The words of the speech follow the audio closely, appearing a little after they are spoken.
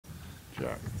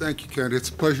Jack. Thank you, Kent. It's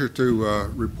a pleasure to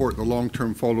report the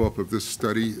long-term follow-up of this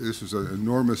study. This is an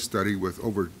enormous study with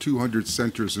over 200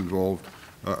 centers involved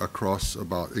across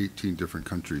about 18 different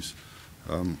countries.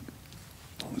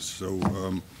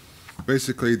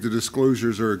 Basically, the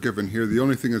disclosures are given here. The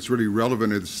only thing that's really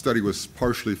relevant is the study was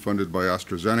partially funded by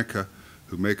AstraZeneca,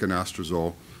 who make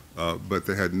anastrozole, but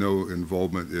they had no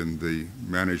involvement in the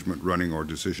management, running, or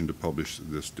decision to publish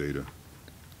this data.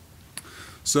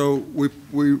 So we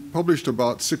published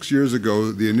about 6 years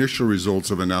ago the initial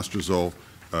results of anastrozole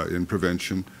in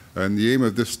prevention, and the aim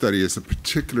of this study is a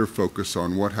particular focus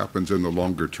on what happens in the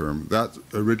longer term. That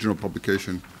original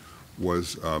publication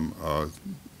was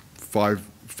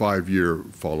five-year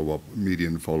follow-up,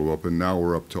 median follow-up, and now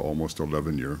we're up to almost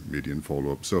 11-year median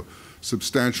follow-up. So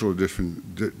substantial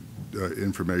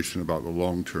information about the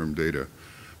long-term data,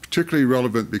 particularly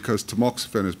relevant because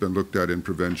tamoxifen has been looked at in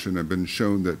prevention and been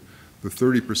shown that the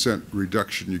 30%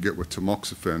 reduction you get with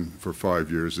tamoxifen for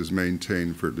 5 years is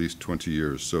maintained for at least 20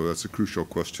 years. So that's a crucial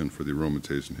question for the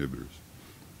aromatase inhibitors.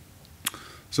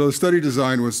 So the study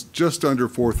design was just under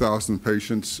 4,000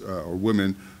 patients or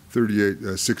women,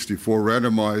 64,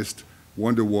 randomized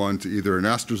 1-to-1 to either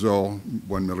anastrozole,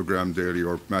 1 milligram daily,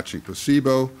 or matching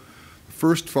placebo. The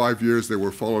first 5 years they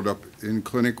were followed up in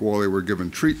clinic while they were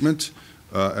given treatment.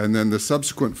 And then the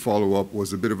subsequent follow-up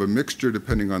was a bit of a mixture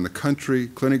depending on the country,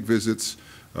 clinic visits,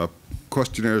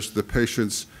 questionnaires to the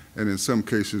patients, and in some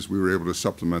cases we were able to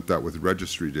supplement that with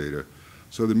registry data.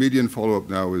 So the median follow-up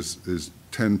now is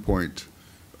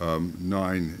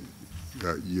 10.9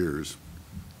 years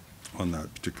on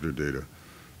that particular data.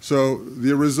 So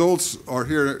the results are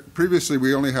here. Previously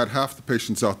we only had half the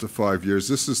patients out to 5 years.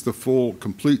 This is the full,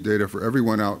 complete data for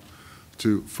everyone out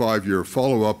to 5-year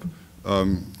follow-up.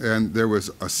 And there was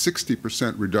a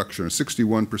 60% reduction, a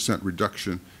 61%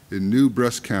 reduction in new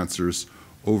breast cancers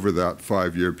over that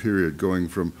 5-year period, going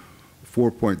from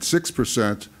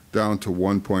 4.6% down to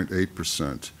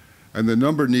 1.8%. And the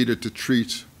number needed to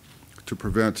treat to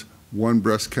prevent one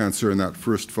breast cancer in that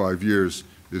first 5 years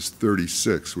is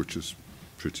 36, which is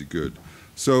pretty good.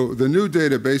 So the new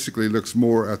data basically looks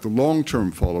more at the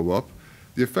long-term follow-up.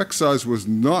 The effect size was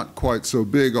not quite so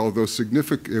big, although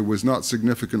it was not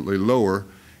significantly lower.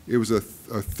 It was a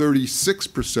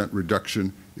 36%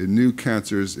 reduction in new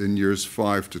cancers in years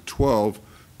 5 to 12,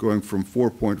 going from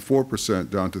 4.4%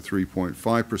 down to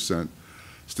 3.5%.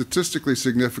 Statistically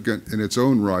significant in its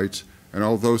own right, and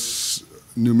although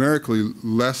numerically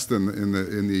less than in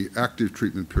the active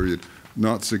treatment period,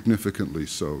 not significantly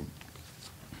so.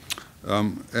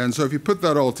 And so if you put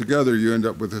that all together, you end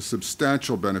up with a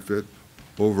substantial benefit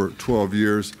over 12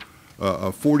 years.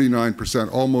 49%,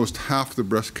 almost half the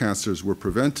breast cancers were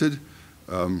prevented,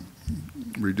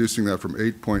 reducing that from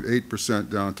 8.8%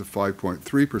 down to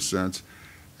 5.3%.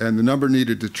 And the number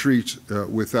needed to treat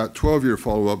with that 12-year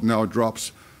follow-up now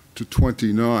drops to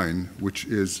 29, which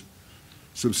is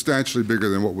substantially bigger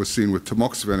than what was seen with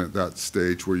tamoxifen at that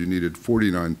stage, where you needed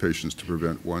 49 patients to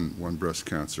prevent one breast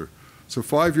cancer. So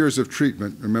 5 years of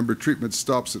treatment, remember treatment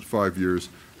stops at 5 years,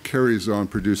 carries on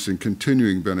producing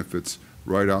continuing benefits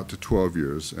right out to 12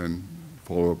 years, and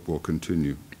follow-up will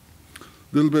continue.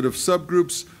 A little bit of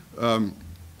subgroups.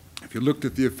 If you looked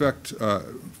at the effect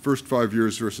first 5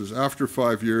 years versus after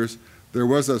 5 years, there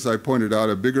was, as I pointed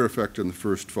out, a bigger effect in the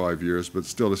first 5 years, but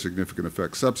still a significant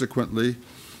effect subsequently.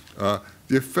 The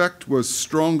effect was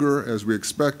stronger, as we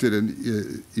expected,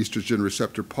 in estrogen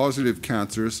receptor positive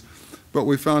cancers, but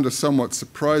we found a somewhat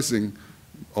surprising,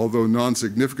 although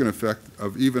non-significant effect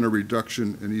of even a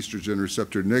reduction in estrogen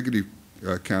receptor negative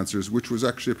cancers, which was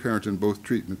actually apparent in both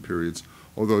treatment periods,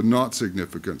 although not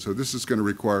significant. So this is going to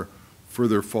require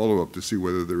further follow-up to see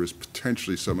whether there is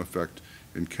potentially some effect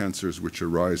in cancers which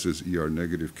arise as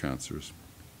ER-negative cancers.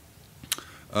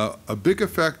 A big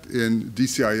effect in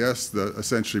DCIS, the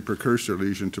essentially precursor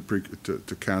lesion to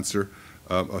cancer,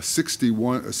 a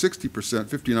 60%,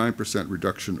 59%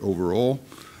 reduction overall.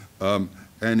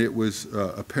 And it was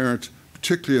apparent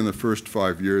particularly in the first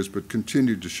 5 years, but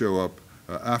continued to show up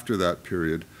after that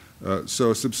period.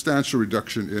 So a substantial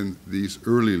reduction in these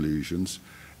early lesions.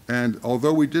 And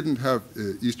although we didn't have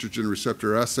estrogen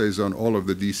receptor assays on all of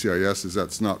the DCISs,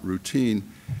 that's not routine,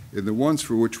 in the ones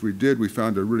for which we did, we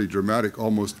found a really dramatic,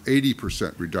 almost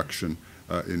 80% reduction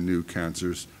in new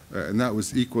cancers. And that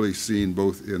was equally seen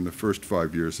both in the first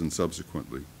 5 years and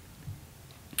subsequently.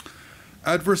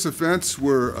 Adverse events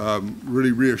were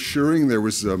really reassuring. There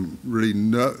was really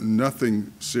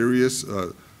nothing serious.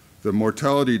 The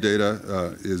mortality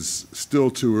data is still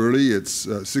too early. It's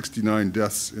 69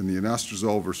 deaths in the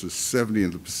anastrozole versus 70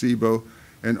 in the placebo,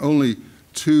 and only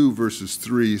 2 versus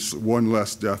 3, 1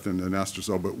 less death in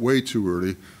anastrozole, but way too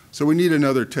early. So we need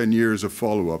another 10 years of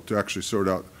follow-up to actually sort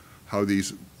out how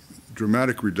these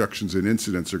dramatic reductions in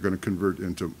incidence are going to convert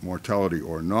into mortality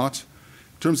or not.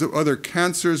 In terms of other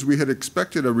cancers, we had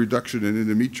expected a reduction in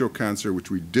endometrial cancer, which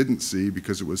we didn't see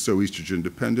because it was so estrogen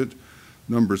dependent.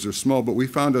 Numbers are small, but we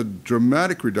found a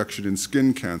dramatic reduction in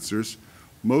skin cancers,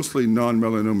 mostly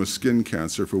non-melanoma skin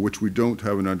cancer, for which we don't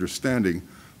have an understanding,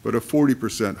 but a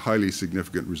 40% highly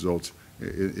significant result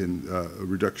in a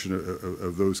reduction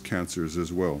of those cancers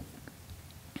as well.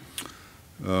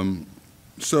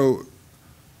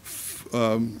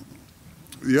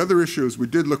 The other issue is we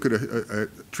did look at a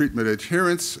treatment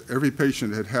adherence. Every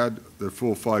patient had had their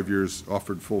full 5 years,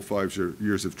 offered full 5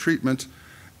 years of treatment,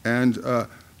 and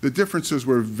the differences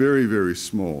were very, very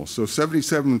small. So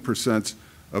 77%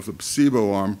 of the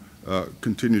placebo arm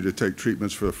continued to take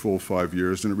treatments for the full 5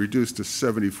 years, and it reduced to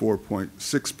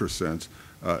 74.6%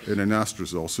 in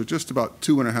anastrozole. So just about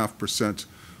 2.5%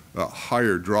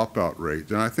 higher dropout rate.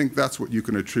 And I think that's what you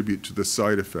can attribute to the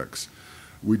side effects.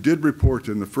 We did report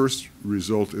in the first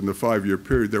result in the 5-year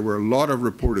period, there were a lot of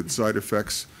reported side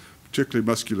effects, particularly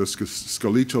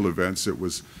musculoskeletal events. It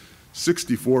was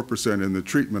 64% in the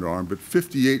treatment arm, but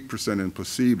 58% in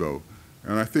placebo.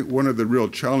 And I think one of the real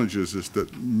challenges is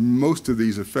that most of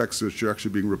these effects that are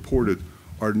actually being reported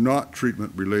are not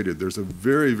treatment related. There's a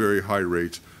very, very high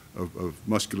rate of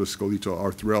musculoskeletal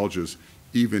arthralgias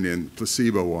even in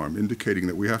placebo arm, indicating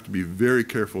that we have to be very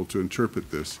careful to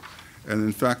interpret this. And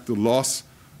in fact, the loss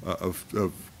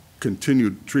of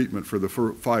continued treatment for the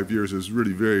 5 years is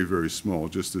really very, very small,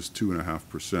 just this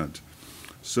 2.5%.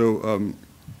 So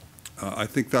I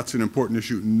think that's an important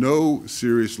issue. No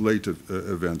serious late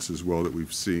events as well that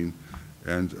we've seen.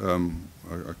 And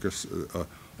I guess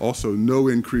also no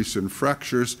increase in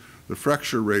fractures. The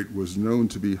fracture rate was known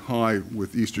to be high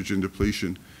with estrogen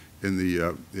depletion in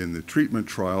the treatment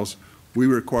trials. We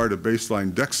required a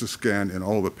baseline DEXA scan in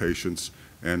all the patients,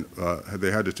 and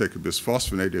they had to take a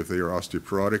bisphosphonate if they are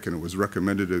osteoporotic, and it was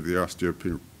recommended if they are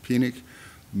osteopenic.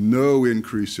 No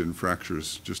increase in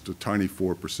fractures, just a tiny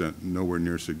 4%, nowhere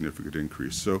near significant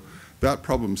increase. So that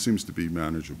problem seems to be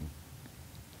manageable.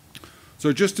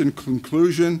 So just in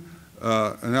conclusion,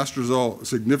 anastrozole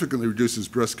significantly reduces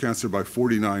breast cancer by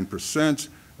 49%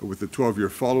 with the 12-year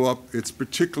follow-up. It's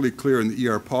particularly clear in the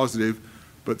ER positive,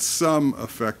 but some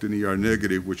effect in ER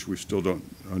negative, which we still don't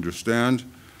understand.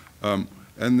 And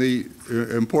the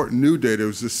important new data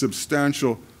was the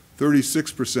substantial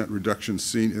 36% reduction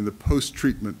seen in the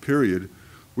post-treatment period,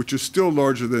 which is still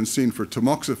larger than seen for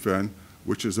tamoxifen,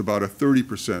 which is about a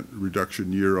 30%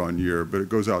 reduction year on year, but it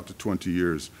goes out to 20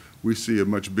 years. We see a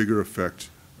much bigger effect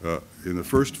in the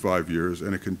first 5 years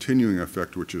and a continuing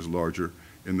effect which is larger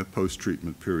in the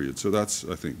post-treatment period. So that's,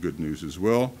 I think, good news as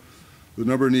well. The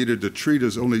number needed to treat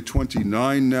is only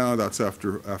 29 now. That's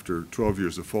after 12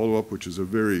 years of follow-up, which is a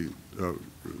very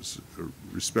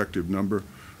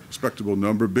respectable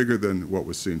number, bigger than what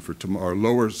was seen for, or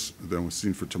lower than was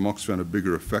seen for tamoxifen, a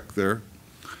bigger effect there.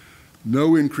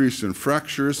 No increase in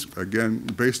fractures. Again,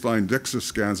 baseline DEXA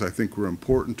scans, I think, were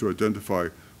important to identify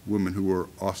women who were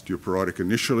osteoporotic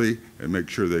initially and make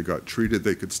sure they got treated.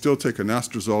 They could still take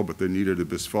anastrozole, but they needed a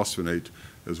bisphosphonate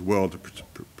as well to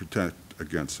protect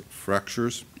against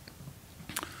fractures.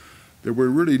 There were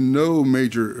really no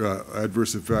major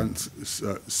adverse events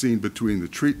seen between the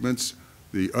treatments.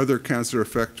 The other cancer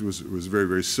effect was very,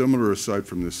 very similar, aside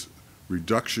from this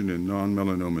reduction in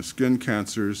non-melanoma skin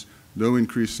cancers, no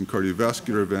increase in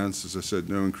cardiovascular events, as I said,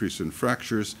 no increase in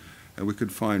fractures, and we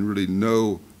could find really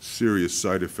no serious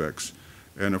side effects.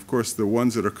 And of course, the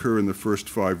ones that occur in the first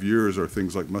 5 years are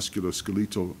things like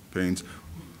musculoskeletal pains.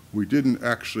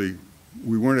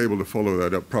 We weren't able to follow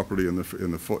that up properly in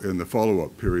the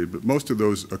follow-up period, but most of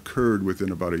those occurred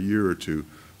within about a year or two,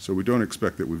 so we don't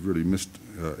expect that we've really missed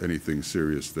anything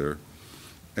serious there.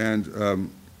 And the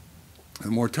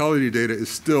mortality data is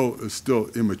still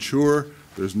immature.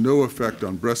 There's no effect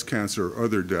on breast cancer or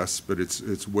other deaths, but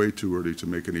it's way too early to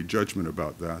make any judgment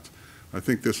about that. I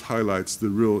think this highlights the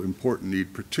real important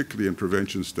need, particularly in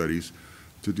prevention studies,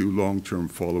 to do long-term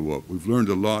follow-up. We've learned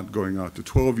a lot going out to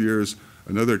 12 years.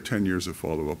 Another 10 years of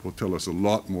follow-up will tell us a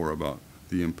lot more about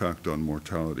the impact on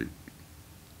mortality.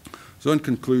 So in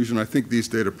conclusion, I think these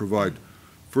data provide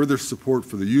further support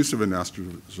for the use of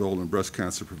anastrozole in breast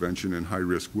cancer prevention in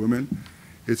high-risk women.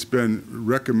 It's been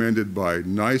recommended by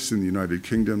NICE in the United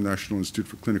Kingdom, National Institute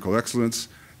for Clinical Excellence,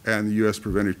 and the U.S.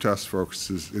 Preventative Task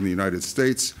Forces in the United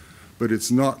States, but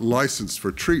it's not licensed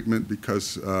for treatment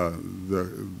because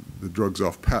the drug's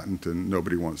off patent and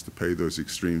nobody wants to pay those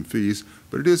extreme fees,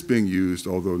 but it is being used,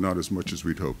 although not as much as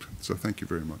we'd hoped. So thank you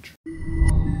very much.